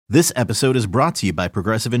This episode is brought to you by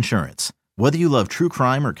Progressive Insurance. Whether you love true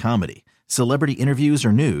crime or comedy, celebrity interviews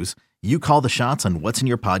or news, you call the shots on what's in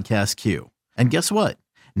your podcast queue. And guess what?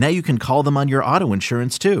 Now you can call them on your auto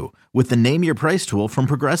insurance too with the Name Your Price tool from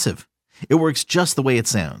Progressive. It works just the way it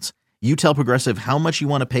sounds. You tell Progressive how much you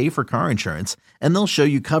want to pay for car insurance, and they'll show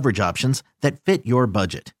you coverage options that fit your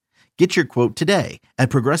budget. Get your quote today at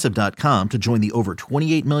Progressive.com to join the over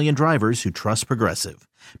 28 million drivers who trust Progressive.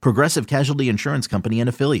 Progressive Casualty Insurance Company and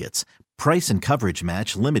Affiliates. Price and coverage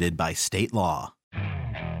match limited by state law.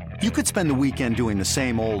 You could spend the weekend doing the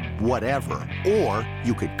same old whatever, or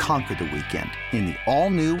you could conquer the weekend in the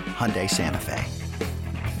all-new Hyundai Santa Fe.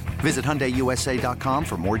 Visit HyundaiUSA.com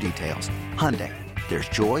for more details. Hyundai, there's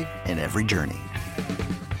joy in every journey.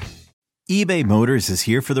 eBay Motors is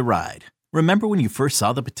here for the ride. Remember when you first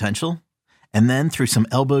saw the potential? And then through some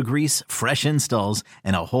elbow grease, fresh installs,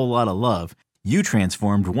 and a whole lot of love, you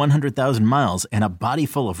transformed 100,000 miles and a body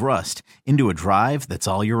full of rust into a drive that's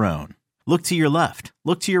all your own. Look to your left.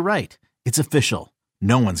 Look to your right. It's official.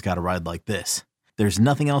 No one's got a ride like this. There's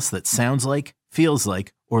nothing else that sounds like, feels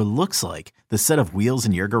like, or looks like the set of wheels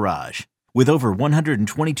in your garage. With over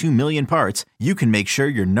 122 million parts, you can make sure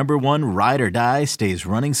your number one ride or die stays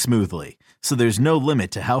running smoothly. So there's no limit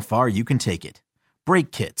to how far you can take it.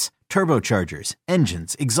 Brake kits, turbochargers,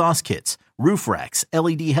 engines, exhaust kits, roof racks,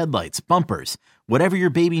 LED headlights, bumpers, whatever your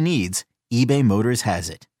baby needs, eBay Motors has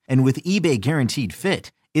it. And with eBay Guaranteed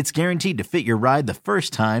Fit, it's guaranteed to fit your ride the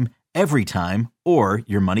first time, every time, or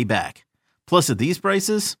your money back. Plus at these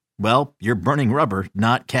prices, well, you're burning rubber,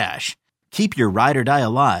 not cash. Keep your ride or die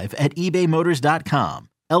alive at ebaymotors.com.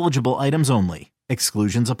 Eligible items only.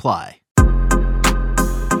 Exclusions apply.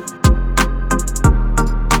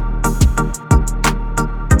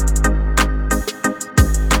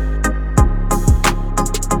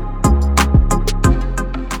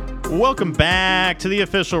 Welcome back to the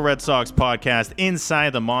official Red Sox podcast,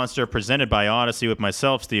 Inside the Monster, presented by Odyssey with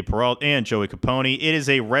myself, Steve Peralt, and Joey Capone. It is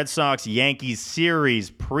a Red Sox-Yankees series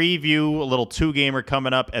preview, a little two-gamer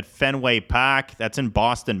coming up at Fenway Park. That's in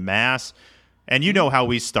Boston, Mass. And you know how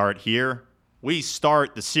we start here. We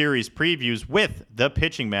start the series previews with the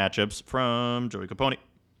pitching matchups from Joey Capone.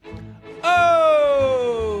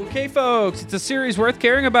 Okay, folks, it's a series worth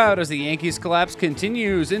caring about as the Yankees' collapse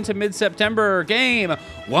continues into mid-September. Game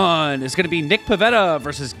 1 is going to be Nick Pivetta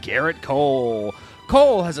versus Garrett Cole.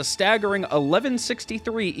 Cole has a staggering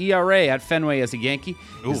 11.63 ERA at Fenway as a Yankee.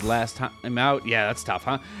 His last time out, yeah, that's tough,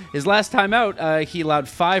 huh? His last time out, he allowed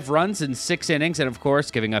 5 runs in 6 innings, and of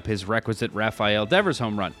course, giving up his requisite Rafael Devers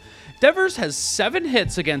home run. Devers has 7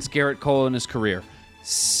 hits against Garrett Cole in his career.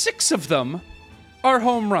 6 of them are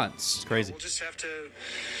home runs. It's crazy. We'll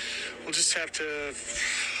just have to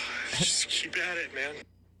keep at it, man.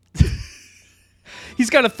 He's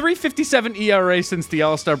got a 3.57 ERA since the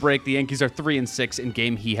All-Star break. The Yankees are 3-6 in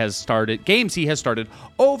games he has started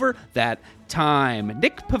over that time.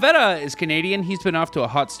 Nick Pivetta is Canadian. He's been off to a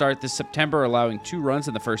hot start this September, allowing 2 runs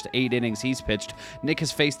in the first 8 innings he's pitched. Nick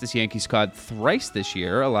has faced this Yankees squad thrice this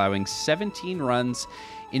year, allowing 17 runs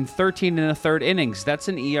in 13 1/3 innings. That's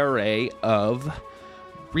an ERA of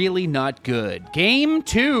really not good. Game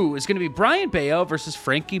 2 is going to be Brian Bayo versus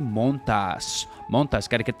Frankie Montas. Montas,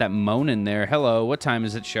 got to get that moan in there. Hello, what time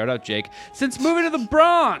is it? Shout out, Jake. Since moving to the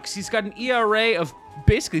Bronx, he's got an ERA of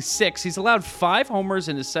basically 6. He's allowed 5 homers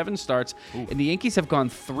in his 7 starts, and the Yankees have gone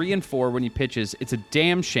 3-4 when he pitches. It's a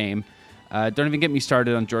damn shame. Don't even get me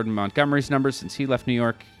started on Jordan Montgomery's numbers since he left New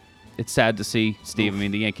York. It's sad to see, Steve. I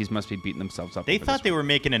mean, the Yankees must be beating themselves up. They thought they were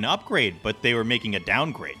making an upgrade, but they were making a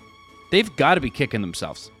downgrade. They've got to be kicking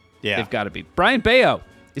themselves. Yeah. They've got to be. Brian Bayo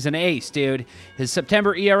is an ace, dude. His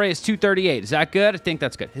September ERA is 2.38. Is that good? I think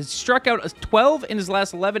that's good. He's struck out 12 in his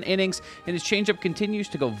last 11 innings, and his changeup continues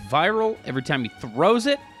to go viral every time he throws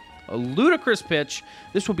it. A ludicrous pitch.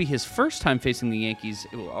 This will be his first time facing the Yankees.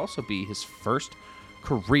 It will also be his first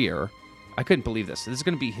career. I couldn't believe this. This is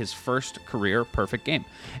going to be his first career perfect game.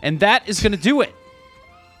 And that is going to do it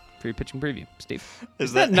for your pitching preview, Steve.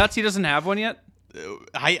 Is that nuts he doesn't have one yet?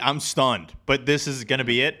 I'm stunned, but this is going to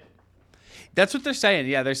be it? That's what they're saying.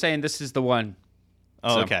 Yeah, they're saying this is the one.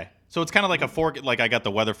 Oh, okay. So it's kind of like like I got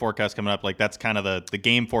the weather forecast coming up. Like that's kind of the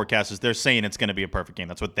game forecast is they're saying it's going to be a perfect game.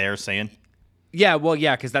 That's what they're saying. Yeah, well,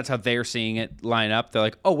 yeah, because that's how they're seeing it line up. They're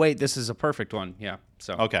like, oh, wait, this is a perfect one. Yeah,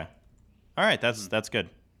 so. Okay. All right, that's good.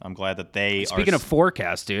 I'm glad that they Speaking of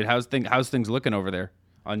forecast, dude, how's things looking over there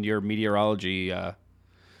on your meteorology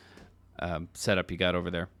setup you got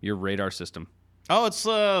over there, your radar system? Oh,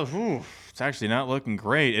 it's actually not looking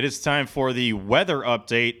great. It is time for the weather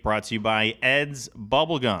update brought to you by Ed's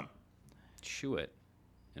Bubblegum. Chew it.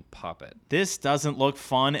 and pop it. This doesn't look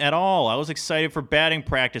fun at all. I was excited for batting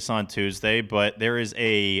practice on Tuesday, but there is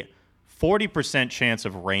a 40% chance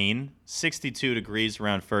of rain, 62 degrees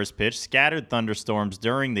around first pitch, scattered thunderstorms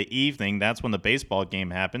during the evening. That's when the baseball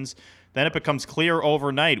game happens. Then it becomes clear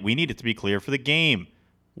overnight. We need it to be clear for the game.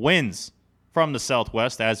 Winds from the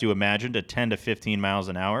southwest, as you imagined, at 10 to 15 miles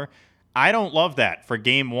an hour. I don't love that for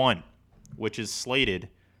game one, which is slated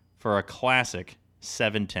for a classic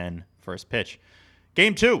 7:10 first pitch.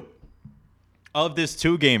 Game two of this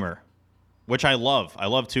two-gamer, which I love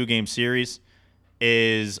 2-game series,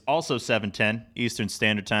 is also 7:10 Eastern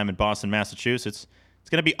Standard Time in Boston, Massachusetts. It's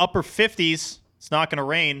going to be upper 50s. It's not going to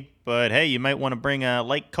rain, but hey, you might want to bring a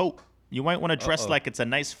light coat. You might want to dress like it's a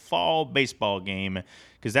nice fall baseball game,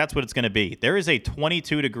 because that's what it's going to be. There is a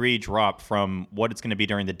 22-degree drop from what it's going to be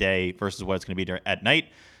during the day versus what it's going to be at night.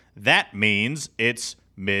 That means it's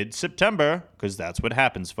mid-September, because that's what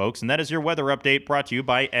happens, folks. And that is your weather update brought to you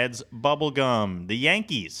by Ed's Bubblegum. The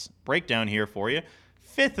Yankees, breakdown here for you.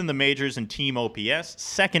 5th in the majors in team OPS,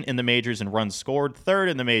 2nd in the majors in runs scored, 3rd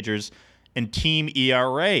in the majors in team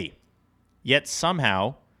ERA. Yet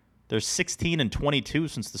somehow, they're 16-22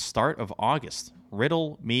 since the start of August.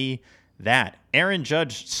 Riddle me that. Aaron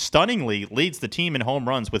Judge stunningly leads the team in home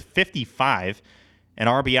runs with 55 and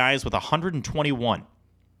RBIs with 121.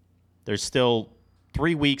 There's still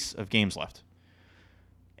 3 weeks of games left.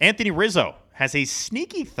 Anthony Rizzo has a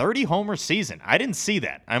sneaky 30-homer season. I didn't see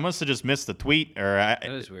that. I must have just missed the tweet. That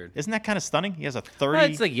is weird. Isn't that kind of stunning? He has a 30. Well,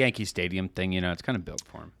 it's like Yankee Stadium thing, it's kind of built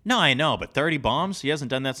for him. No, I know, but 30 bombs? He hasn't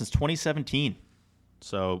done that since 2017.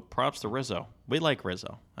 So props to Rizzo. We like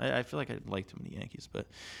Rizzo. I feel like I liked him in the Yankees. But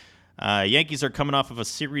Yankees are coming off of a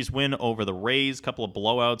series win over the Rays. A couple of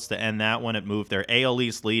blowouts to end that one. It moved their AL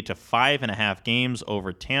East lead to 5.5 games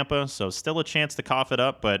over Tampa. So still a chance to cough it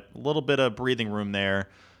up, but a little bit of breathing room there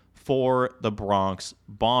for the Bronx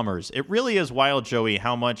Bombers. It really is wild, Joey,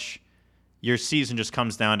 how much your season just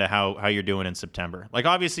comes down to how you're doing in September. Like,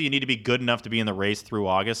 obviously, you need to be good enough to be in the race through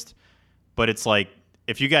August, but it's like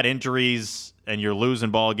if you got injuries and you're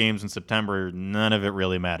losing ball games in September, none of it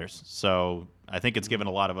really matters. So I think it's given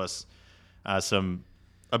a lot of us some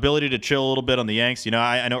ability to chill a little bit on the Yanks.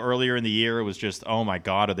 I know earlier in the year it was just, oh, my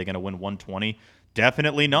God, are they going to win 120?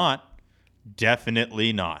 Definitely not.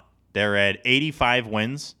 Definitely not. They're at 85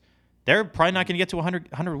 wins. They're probably not going to get to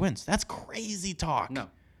 100 wins. That's crazy talk. No,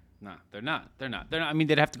 they're not. I mean,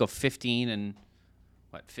 they'd have to go 15 and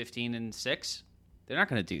 6? They're not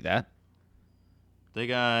going to do that. They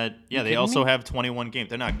got, they also have 21 games.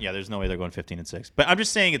 They're not, there's no way they're going 15-6. But I'm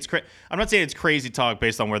just saying I'm not saying it's crazy talk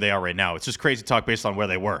based on where they are right now. It's just crazy talk based on where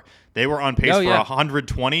they were. They were on pace for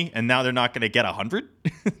 120, and now they're not going to get 100.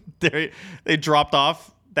 They dropped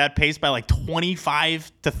off that pace by like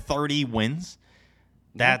 25 to 30 wins.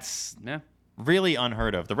 That's really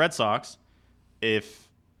unheard of. The Red Sox, if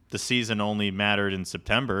the season only mattered in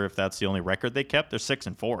September, if that's the only record they kept, they're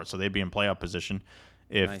 6-4, so they'd be in playoff position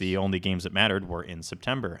if the only games that mattered were in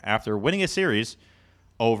September. After winning a series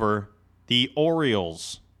over the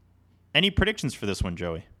Orioles. Any predictions for this one,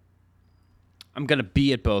 Joey? I'm going to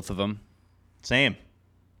be at both of them. Same.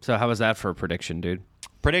 So how was that for a prediction, dude?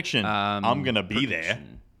 Prediction. I'm going to be there.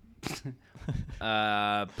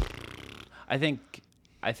 I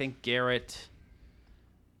think Garrett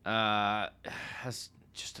has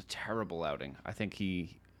just a terrible outing. I think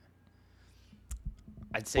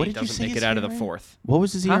I'd say he doesn't make it out of the fourth. What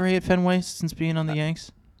was his ERA at Fenway since being on the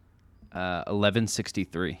Yanks?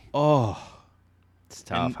 11.63. Oh. It's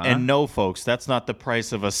tough, huh? And no, folks, that's not the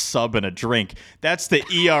price of a sub and a drink. That's the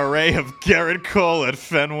ERA of Garrett Cole at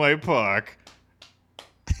Fenway Park.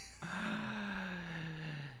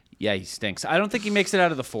 Yeah, he stinks. I don't think he makes it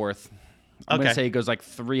out of the fourth. I'm going to say he goes like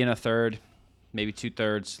 3 1/3, maybe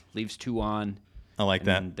 2/3, leaves 2 on. I like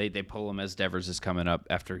that. They pull him as Devers is coming up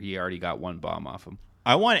after he already got 1 bomb off him.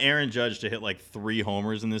 I want Aaron Judge to hit like 3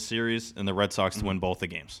 homers in this series and the Red Sox to win both the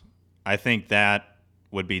games. I think that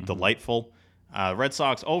would be delightful. Red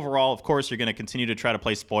Sox overall, of course, you're going to continue to try to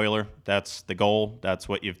play spoiler. That's the goal. That's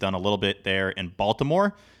what you've done a little bit there in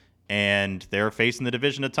Baltimore. And they're facing the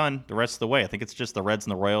division a ton the rest of the way. I think it's just the Reds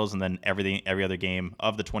and the Royals, and then every other game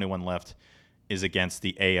of the 21 left is against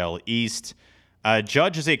the AL East.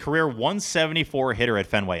 Judge is a career 174 hitter at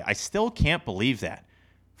Fenway. I still can't believe that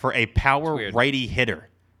for a power righty hitter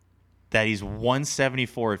that he's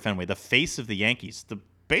 174 at Fenway. The face of the Yankees.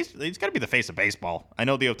 He's got to be the face of baseball. I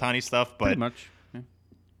know the Ohtani stuff, but pretty much. Yeah.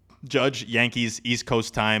 Judge, Yankees, East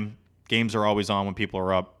Coast time. Games are always on when people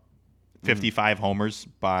are up. 55 homers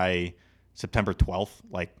by September 12th.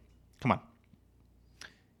 Like, come on.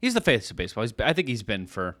 He's the face of baseball. I think he's been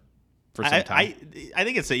for for some time. I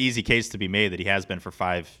think it's an easy case to be made that he has been for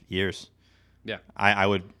 5 years. Yeah. I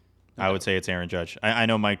would say it's Aaron Judge. I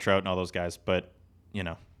know Mike Trout and all those guys, but,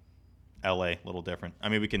 L.A., a little different. I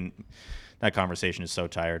mean, that conversation is so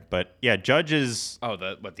tired. But, yeah, Judge is... Oh,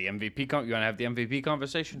 the MVP? You want to have the MVP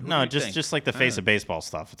conversation? No, just like the face of baseball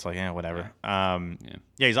stuff. It's like, whatever. Yeah,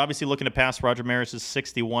 he's obviously looking to pass Roger Maris's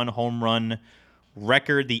 61 home run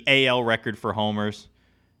record, the AL record for homers.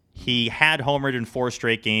 He had homered in 4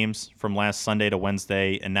 straight games from last Sunday to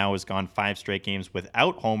Wednesday, and now has gone 5 straight games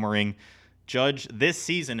without homering. Judge this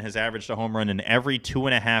season has averaged a home run in every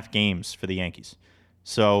 2.5 games for the Yankees.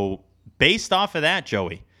 So based off of that,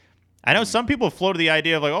 Joey, I know some people have floated the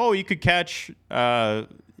idea of like, oh, he could catch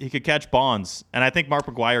Bonds, and I think Mark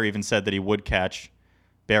McGwire even said that he would catch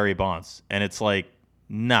Barry Bonds, and it's like,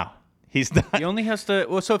 no, he's not. He only has to.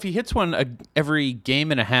 Well, so if he hits one every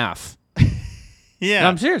game and a half. Yeah, no,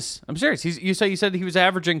 I'm serious. You said he was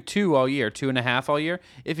averaging 2 all year, 2.5 all year.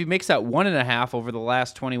 If he makes that 1.5 over the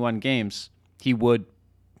last 21 games, he would.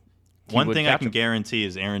 One thing I can guarantee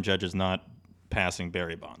is Aaron Judge is not passing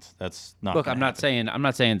Barry Bonds. That's not. Look, I'm not saying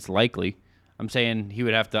it's likely. I'm saying he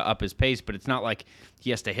would have to up his pace, but it's not like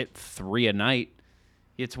he has to hit 3 a night.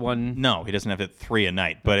 It's one. No, he doesn't have to hit 3 a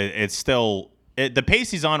night, but it's still the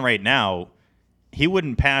pace he's on right now. He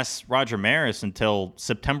wouldn't pass Roger Maris until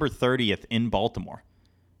September 30th in Baltimore,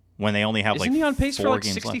 when they only have Isn't he on pace for like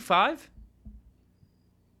 65?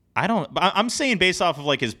 Left? I'm saying based off of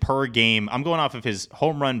like his per game. I'm going off of his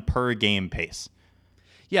home run per game pace.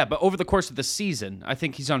 Yeah, but over the course of the season, I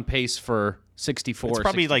think he's on pace for 64. It's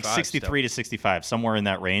probably like 63 still. to 65, somewhere in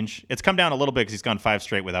that range. It's come down a little bit because he's gone 5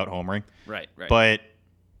 straight without homering. Right. But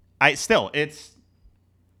I'm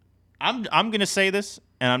going to say this,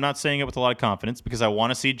 and I'm not saying it with a lot of confidence because I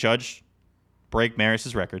want to see Judge break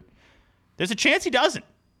Maris's record. There's a chance he doesn't.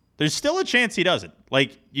 There's still a chance he doesn't.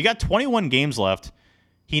 Like, you got 21 games left.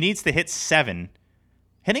 He needs to hit 7.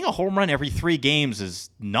 Hitting a home run every 3 games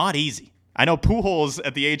is not easy. I know Pujols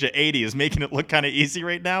at the age of 80 is making it look kind of easy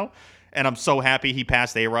right now, and I'm so happy he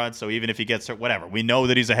passed A-Rod, so even if he gets whatever, we know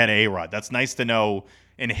that he's ahead of A-Rod. That's nice to know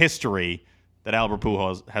in history that Albert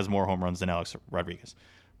Pujols has more home runs than Alex Rodriguez.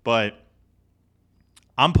 But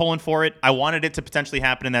I'm pulling for it. I wanted it to potentially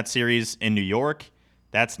happen in that series in New York.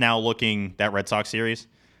 That's now looking, that Red Sox series.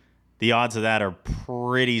 The odds of that are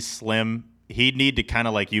pretty slim. He'd need to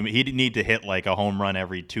he'd need to hit like a home run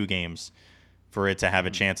every 2 games for it to have a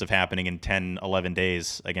chance of happening in 10, 11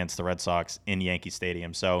 days against the Red Sox in Yankee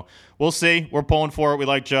Stadium. So we'll see. We're pulling for it. We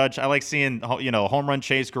like Judge. I like seeing, home run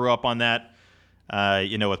chase grew up on that,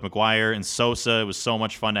 with McGwire and Sosa. It was so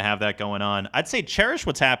much fun to have that going on. I'd say cherish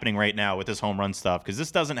what's happening right now with this home run stuff because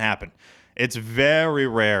this doesn't happen. It's very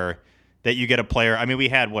rare that you get a player. I mean, we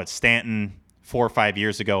had, Stanton 4 or 5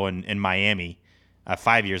 years ago in Miami,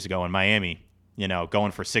 5 years ago in Miami,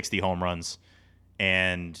 going for 60 home runs.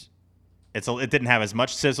 And it didn't have as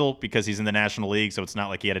much sizzle because he's in the National League, so it's not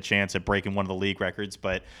like he had a chance at breaking one of the league records.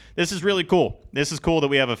 But this is really cool. This is cool that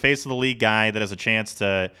we have a face of the league guy that has a chance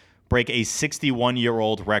to break a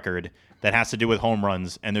 61-year-old record that has to do with home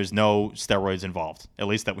runs, and there's no steroids involved, at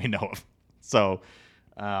least that we know of. So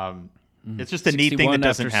it's just a neat thing that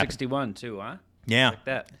doesn't happen. 61 too, huh? Yeah. Like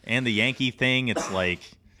that. And the Yankee thing, it's like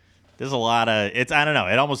there's a lot of I don't know.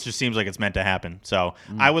 It almost just seems like it's meant to happen. So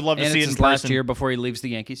I would love to see it in person. Last year before he leaves the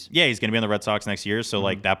Yankees. Yeah, he's going to be on the Red Sox next year, so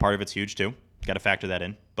like that part of it's huge too. Got to factor that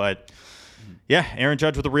in. But yeah, Aaron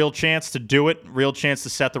Judge with a real chance to do it, real chance to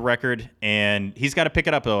set the record, and he's got to pick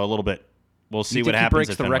it up though a little bit. We'll see what happens.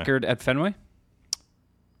 You think he breaks the record at Fenway?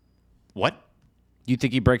 What? You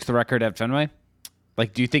think he breaks the record at Fenway?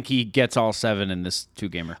 Like, do you think he gets all 7 in this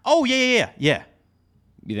 2-gamer? Oh yeah.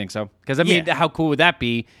 You think so? Because, I mean, how cool would that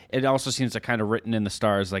be? It also seems like kind of written in the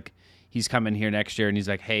stars. Like, he's coming here next year, and he's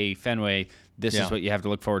like, hey, Fenway, this is what you have to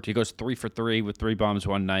look forward to. He goes 3 for 3 with 3 bombs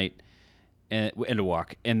one night and a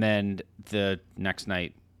walk. And then the next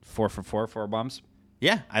night, 4 for 4, 4 bombs.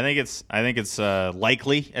 Yeah, I think it's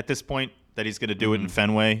likely at this point that he's going to do it in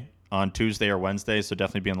Fenway on Tuesday or Wednesday, so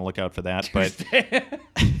definitely be on the lookout for that. But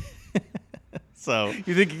so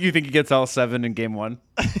you think he gets all 7 in game 1?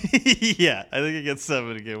 Yeah, I think he gets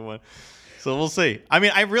 7 in game 1. So we'll see. I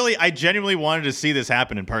mean, I genuinely wanted to see this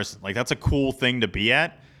happen in person. Like, that's a cool thing to be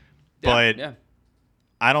at. But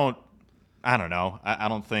I don't know. I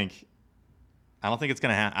don't think it's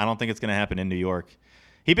gonna happen in New York.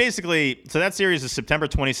 He basically, so that series is September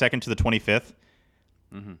 22nd to the 25th.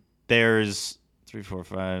 Mm-hmm. There's 3, 4,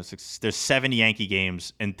 5, 6. There's 7 Yankee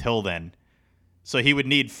games until then. So he would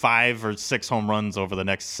need 5 or 6 home runs over the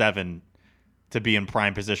next 7 to be in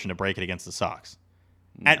prime position to break it against the Sox.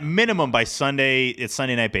 No. At minimum, by Sunday, it's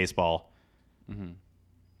Sunday Night Baseball. Mm-hmm.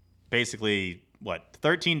 basically,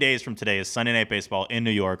 13 days from today is Sunday Night Baseball in New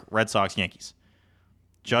York, Red Sox, Yankees.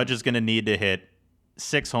 Judge is going to need to hit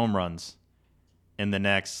 6 home runs in the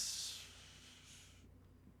next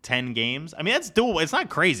 10 games. I mean, that's doable. It's not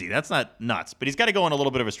crazy. That's not nuts. But he's got to go on a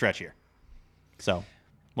little bit of a stretch here. So,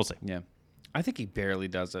 we'll see. Yeah. I think he barely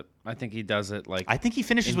does it. I think he does it I think he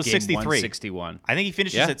finishes with game 63. 161. I think he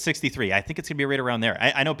finishes at 63. I think it's going to be right around there.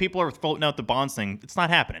 I know people are floating out the Bonds thing. It's not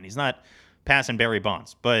happening. He's not passing Barry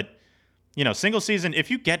Bonds. But, single season,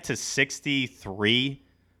 if you get to 63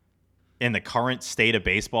 in the current state of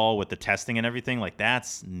baseball with the testing and everything,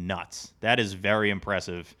 that's nuts. That is very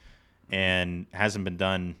impressive and hasn't been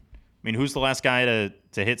done. I mean, who's the last guy to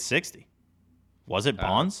hit 60? Was it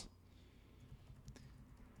Bonds?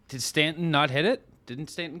 Did Stanton not hit it? Didn't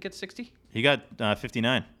Stanton get 60? He got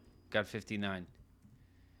 59. Got 59.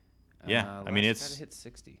 Yeah, I mean, guy to hit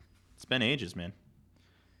 60. It's been ages, man.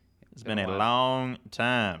 It's been a long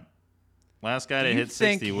time. Last guy to hit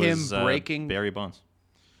 60 was Barry Bonds.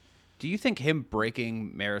 Do you think him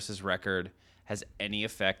breaking Maris's record has any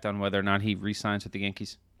effect on whether or not he re-signs with the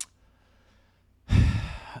Yankees?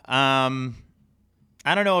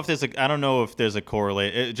 I don't know if there's a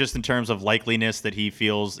correlate, just in terms of likeliness that he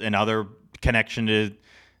feels another connection to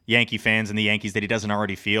Yankee fans and the Yankees that he doesn't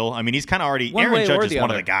already feel. I mean, he's kind of already Aaron Judge is one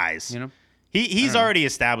of the guys. He's already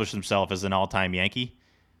established himself as an all-time Yankee.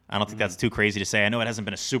 I don't think that's too crazy to say. I know it hasn't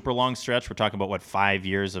been a super long stretch. We're talking about 5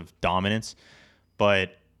 years of dominance,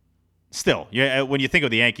 but still, when you think of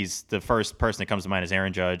the Yankees, the first person that comes to mind is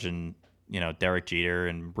Aaron Judge and Derek Jeter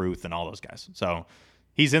and Ruth and all those guys. So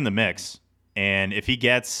he's in the mix. And if he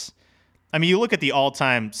gets, you look at the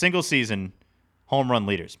all-time single-season home run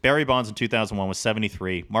leaders. Barry Bonds in 2001 was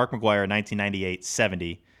 73. Mark McGwire, 1998,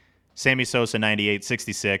 70. Sammy Sosa, 98,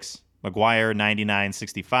 66. McGwire, 99,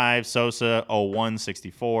 65. Sosa, 01,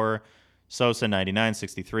 64. Sosa, 99,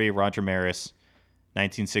 63. Roger Maris,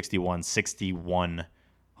 1961, 61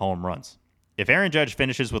 home runs. If Aaron Judge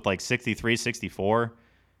finishes with 63, 64,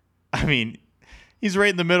 he's right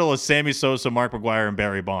in the middle of Sammy Sosa, Mark McGwire, and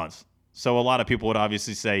Barry Bonds. So a lot of people would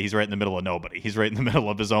obviously say he's right in the middle of nobody. He's right in the middle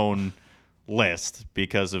of his own list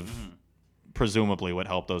because of presumably what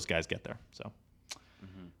helped those guys get there. So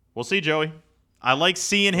we'll see, Joey. I like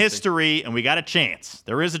seeing history, and we got a chance.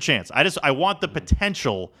 There is a chance. I want the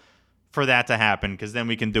potential for that to happen because then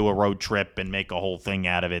we can do a road trip and make a whole thing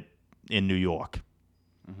out of it in New York.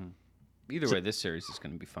 Either way, this series is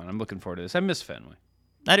going to be fun. I'm looking forward to this. I miss Fenway.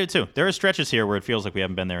 I do too. There are stretches here where it feels like we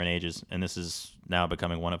haven't been there in ages, and this is now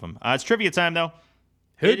becoming one of them. It's trivia time, though.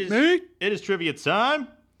 It is trivia time.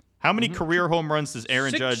 How many career home runs does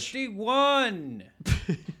Aaron Judge? 61.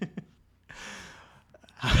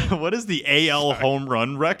 What is the AL home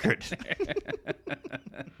run record?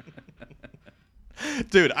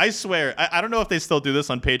 Dude, I swear, I don't know if they still do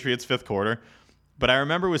this on Patriots Fifth Quarter, but I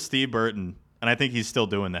remember with Steve Burton, and I think he's still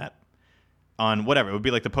doing that. On whatever, it would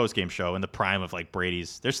be like the post-game show in the prime of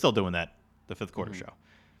Brady's. They're still doing that, the Fifth Quarter show.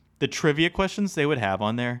 The trivia questions they would have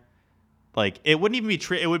on there, it wouldn't even be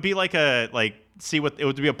it would be it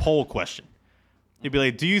would be a poll question. You'd be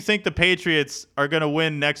like, do you think the Patriots are going to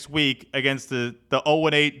win next week against the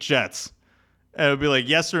 0-8 Jets? And it would be like,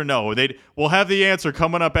 yes or no. We'll have the answer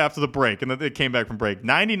coming up after the break. And then they came back from break.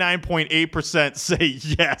 99.8% say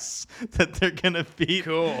yes, that they're going to beat.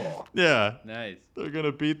 Cool. Yeah. Nice. They're going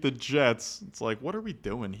to beat the Jets. It's like, what are we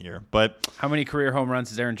doing here? But how many career home runs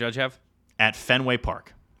does Aaron Judge have? At Fenway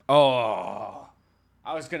Park. Oh.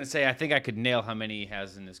 I was going to say, I think I could nail how many he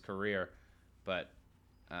has in his career. But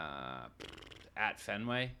at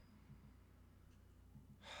Fenway?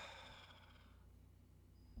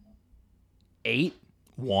 8?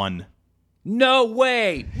 1. No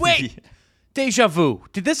way. Wait. Deja vu.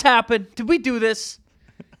 Did this happen? Did we do this?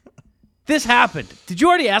 This happened. Did you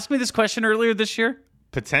already ask me this question earlier this year?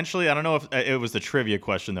 Potentially. I don't know if it was the trivia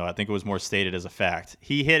question, though. I think it was more stated as a fact.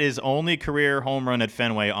 He hit his only career home run at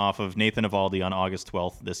Fenway off of Nathan Eovaldi on August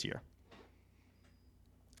 12th this year.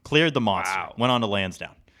 Cleared the monster. Wow. Went on to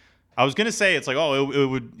Lansdowne. I was going to say, it's like, it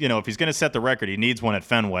would, if he's going to set the record, he needs one at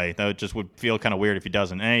Fenway. That just would feel kind of weird if he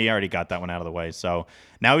doesn't. He already got that one out of the way. So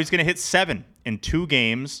now he's going to hit 7 in 2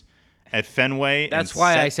 games at Fenway. That's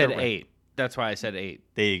why I said 8. That's why I said 8.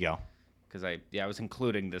 There you go. Because I was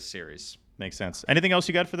including this series. Makes sense. Anything else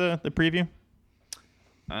you got for the preview?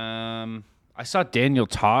 I saw Daniel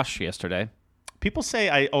Tosh yesterday. People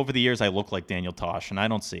say over the years I look like Daniel Tosh, and I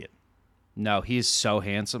don't see it. No, he is so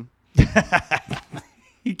handsome.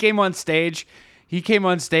 He came on stage,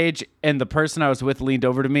 and the person I was with leaned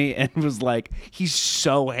over to me and was like, he's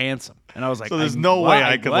so handsome. And I was like, so there's no way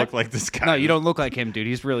I could look like this guy. No, you don't look like him, dude.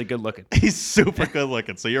 He's really good looking. He's super good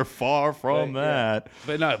looking. So you're far from that. Yeah.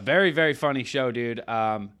 But no, very, very funny show, dude.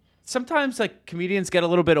 Sometimes like comedians get a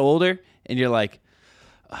little bit older and you're like,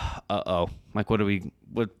 uh-oh. Like,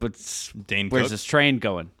 what's Dane where's Cook? this train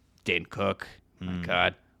going? Dane Cook. My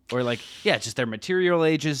God. Or like, yeah, just their material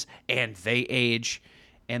ages and they age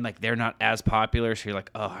and like they're not as popular. So you're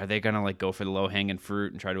like, oh, are they going to like go for the low hanging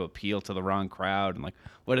fruit and try to appeal to the wrong crowd? And like,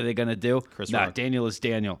 what are they going to do? Rock. Daniel is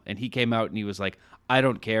Daniel. And he came out and he was like, I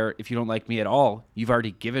don't care if you don't like me at all. You've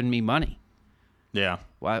already given me money. Yeah.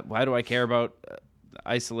 Why do I care about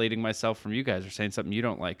isolating myself from you guys or saying something you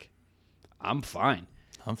don't like? I'm fine.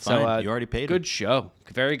 I'm fine. So, you already paid Good him. show.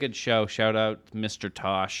 Very good show. Shout out Mr.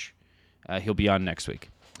 Tosh. He'll be on next week.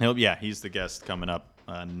 He's the guest coming up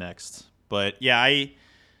next. But yeah, I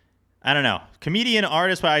don't know. Comedian,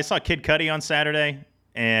 artist, but I saw Kid Cudi on Saturday,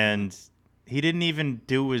 and he didn't even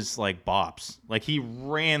do his like bops. Like he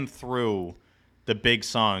ran through the big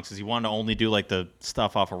songs because he wanted to only do like the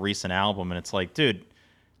stuff off a recent album, and it's like, dude,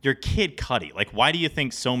 you're Kid Cudi. Like, why do you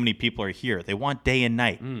think so many people are here? They want Day and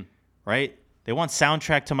Night, right? They want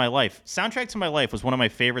Soundtrack to My Life. Soundtrack to My Life was one of my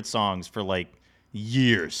favorite songs for like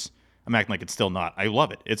years. I'm acting like it's still not. I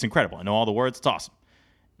love it. It's incredible. I know all the words. It's awesome.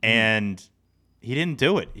 And he didn't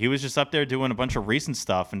do it. He was just up there doing a bunch of recent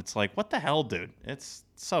stuff, and it's like, what the hell, dude? It's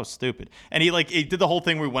so stupid. And he did the whole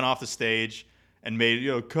thing where he went off the stage and made,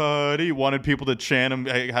 Cudi, wanted people to chant him,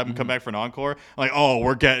 have him come back for an encore. I'm like,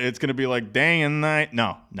 oh, it's going to be like Day and Night.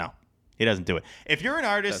 No. He doesn't do it. If you're an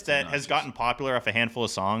artist that has gotten popular off a handful of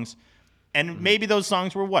songs, and maybe those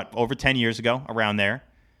songs were, over 10 years ago, around there,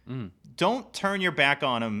 don't turn your back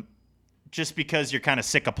on them just because you're kind of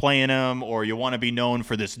sick of playing them or you want to be known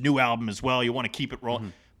for this new album as well. You want to keep it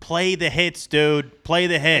rolling. Play the hits, dude. Play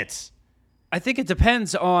the hits. I think it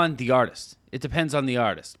depends on the artist.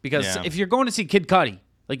 Because if you're going to see Kid Cudi,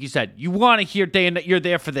 like you said, you want to hear Day and Night. You're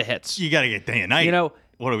there for the hits. You got to get Day and Night.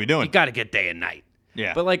 What are we doing? You got to get Day and Night.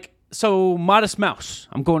 Yeah. But like, so Modest Mouse.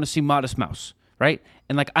 I'm going to see Modest Mouse, right?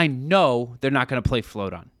 And like, I know they're not going to play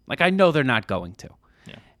Float On. Like, I know they're not going to.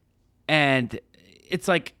 Yeah. And it's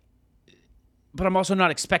like, but I'm also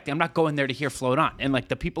not expecting. I'm not going there to hear Float On. And like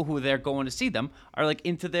the people who are there going to see them are like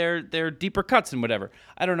into their deeper cuts and whatever.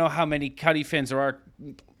 I don't know how many Cudi fans there are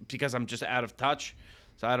because I'm just out of touch.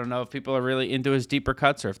 So I don't know if people are really into his deeper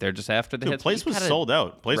cuts or if they're just after the hits. The place was sold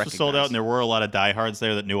out. Place was sold out, and there were a lot of diehards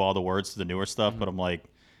there that knew all the words to the newer stuff. But I'm like,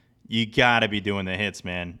 you got to be doing the hits,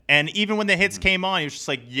 man. And even when the hits came on, he was just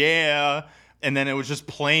like, yeah. And then it was just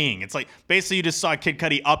playing. It's like basically you just saw Kid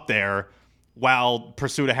Cudi up there while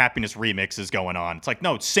Pursuit of Happiness remix is going on. It's like,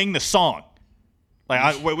 no, sing the song. Like,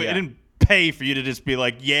 I didn't pay for you to just be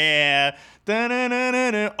like, yeah,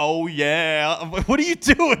 da-na-na-na-na, oh yeah. What are you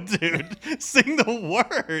doing, dude? Sing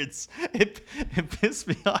the words. It pissed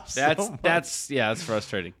me off so much. That's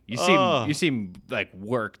frustrating. You seem like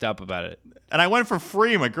worked up about it. And I went for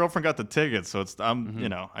free. My girlfriend got the tickets, so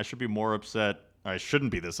I should be more upset. I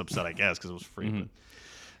shouldn't be this upset, I guess, because it was free. But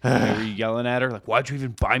Were you yelling at her? Like, why'd you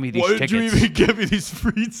even buy me these tickets? Why did you even give me these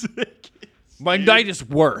free tickets? My night is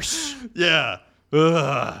worse. Yeah.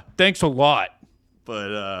 Ugh. Thanks a lot.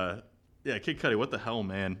 But, yeah, Kid Cudi, what the hell,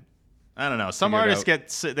 man? I don't know. Some artists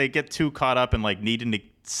get too caught up in, like, needing to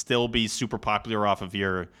still be super popular off of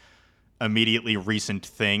your immediately recent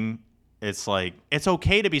thing. It's like, it's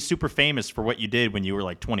okay to be super famous for what you did when you were,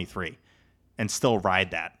 like, 23 and still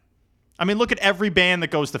ride that. I mean, look at every band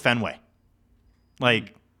that goes to Fenway.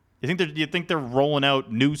 Like, you think they're rolling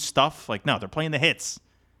out new stuff? Like, no, they're playing the hits.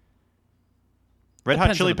 Red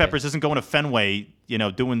Hot Chili Peppers isn't going to Fenway,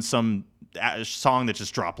 doing some song that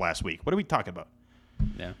just dropped last week. What are we talking about?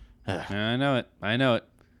 Yeah. I know it.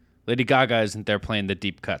 Lady Gaga isn't there playing the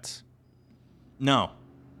deep cuts. No.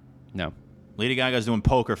 Lady Gaga's doing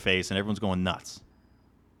Poker Face, and everyone's going nuts.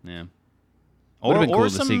 Yeah. Or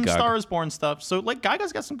some Star is Born stuff. So, like,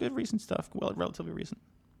 Gaga's got some good recent stuff. Well, relatively recent.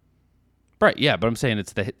 Right, yeah, but I'm saying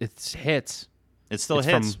it's hits. It's still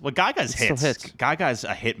hits. Well, Gaga's hits. Gaga's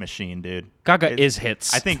a hit machine, dude. Gaga is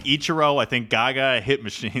hits. I think Ichiro, Gaga, hit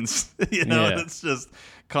machines. It's just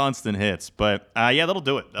constant hits. But, yeah, that'll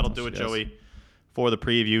do it. That'll do it, Joey, for the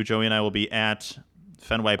preview. Joey and I will be at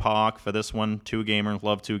Fenway Park for this one. Two gamers.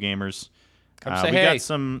 Love two gamers. Come say we hey. got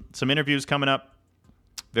some interviews coming up.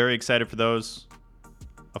 Very excited for those.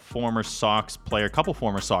 A couple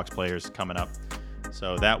former Sox players coming up.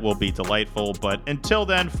 So that will be delightful. But until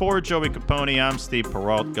then, for Joey Capone, I'm Steve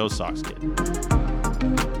Perrault. Go Sox, kid.